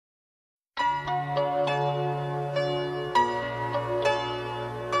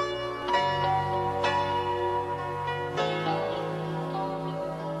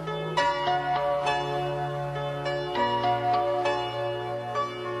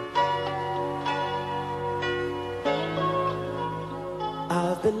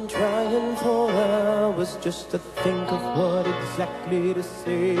was just to think of what exactly to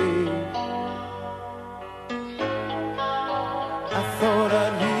say. I thought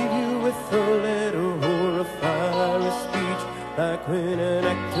I'd leave you with a letter or a fiery speech, like when an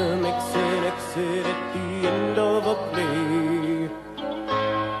actor makes an exit at the end of a play.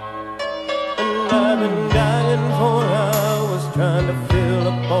 And I've been dying for hours, trying to fill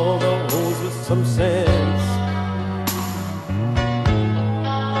up all the holes with some sense.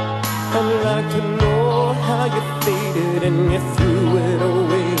 I'd like to know how you faded and you threw it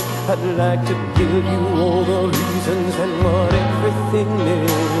away. I'd like to give you all the reasons and what everything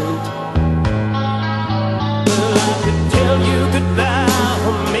meant. Well, I could tell you goodbye,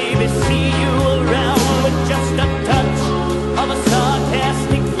 or maybe see you around with just a touch of a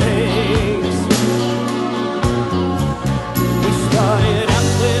sarcastic face. We started out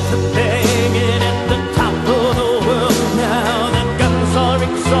with a bang and at the top of the world. Now the guns are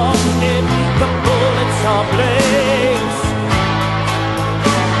exhausted, the bullets are blanks.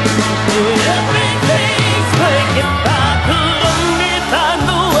 Everything's blank. If I could only find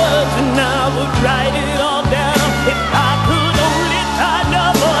the words, and I would write it all down. If I could only find a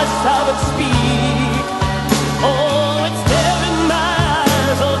voice, I would speak. Oh, it's there in my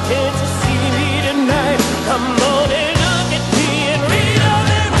eyes. Oh, can't you see me tonight? Come on and look at me and read on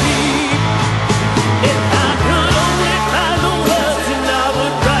and read. If I could only find the words, and I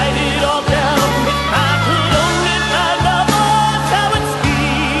would write it all down. If I could only find a voice, I would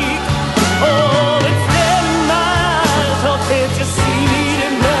speak. Oh, it's there in my eyes. Oh, can't you see me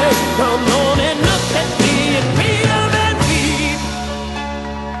tonight? Come on and look at me and read on and read.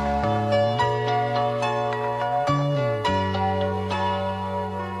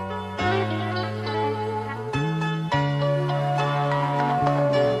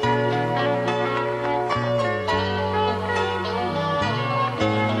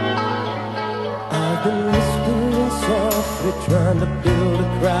 I've been whispering softly, trying to build a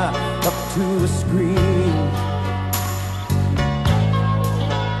cry up to a scream.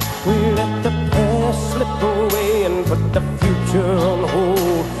 We let the past slip away and put the future on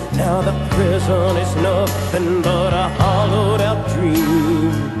hold. Now the present is nothing but a hollowed out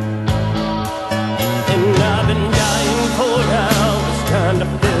dream. And I've been dying for hours, trying to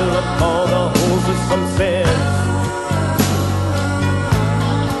fill up all the holes with some sense.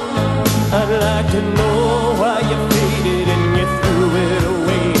 I'd like to know why you faded and you threw it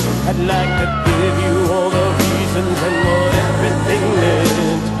away. I'd like to give you all the reasons and what everything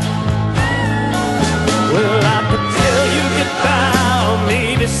meant. Well, I could tell you goodbye, or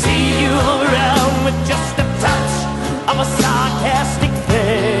maybe see you around with just a touch of a sarcastic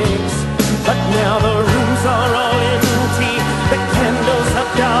thanks. But now the rooms are all empty, the candles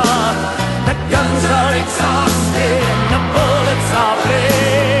are dark, the guns are exhausted, and the bullets are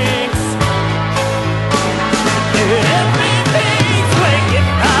blanks. Everything's blank. If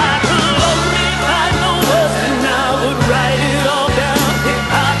I could only find the words, and I would write it all down. If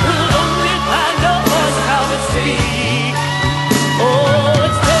I could only find a voice, I would speak. Oh,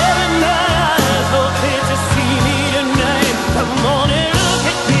 it's there in my eyes. Oh, can't you see me tonight? Come on and look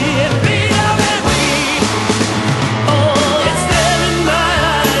at me and read out and read. Oh, it's there in my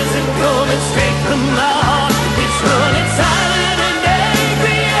eyes and coming straight from my heart. It's running silent and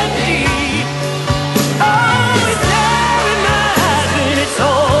angry and deep. Oh, it's there in my eyes and it's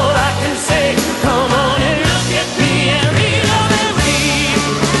all I can say. Come on and look at me and read on and read.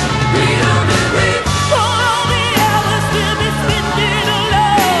 Read on and read. All the hours we'll be spending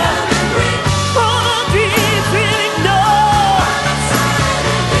alone. All the dreams we'll ignore.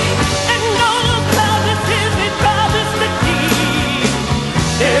 And all the promises we promised to keep,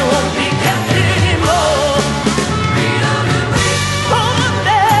 they won't be kept anymore. Read on and read. All the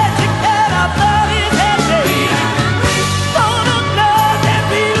magic that our bodies have made. All the blood that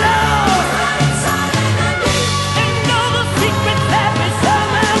we lost. And all the secrets that we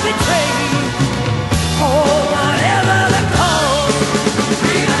somehow betrayed. Oh, whatever the cost.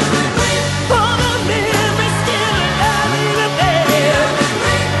 Read on and read. All the memories still alive in the bed.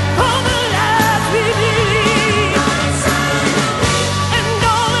 All the lies we believe. And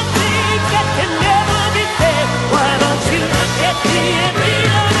all the things that can never be said. Why don't you look at me and read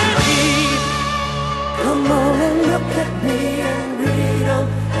on and read? Come on and look at me and read on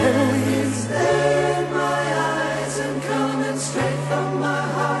and read. It's there in my eyes and coming straight from my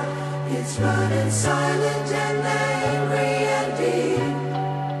heart. It's running silent.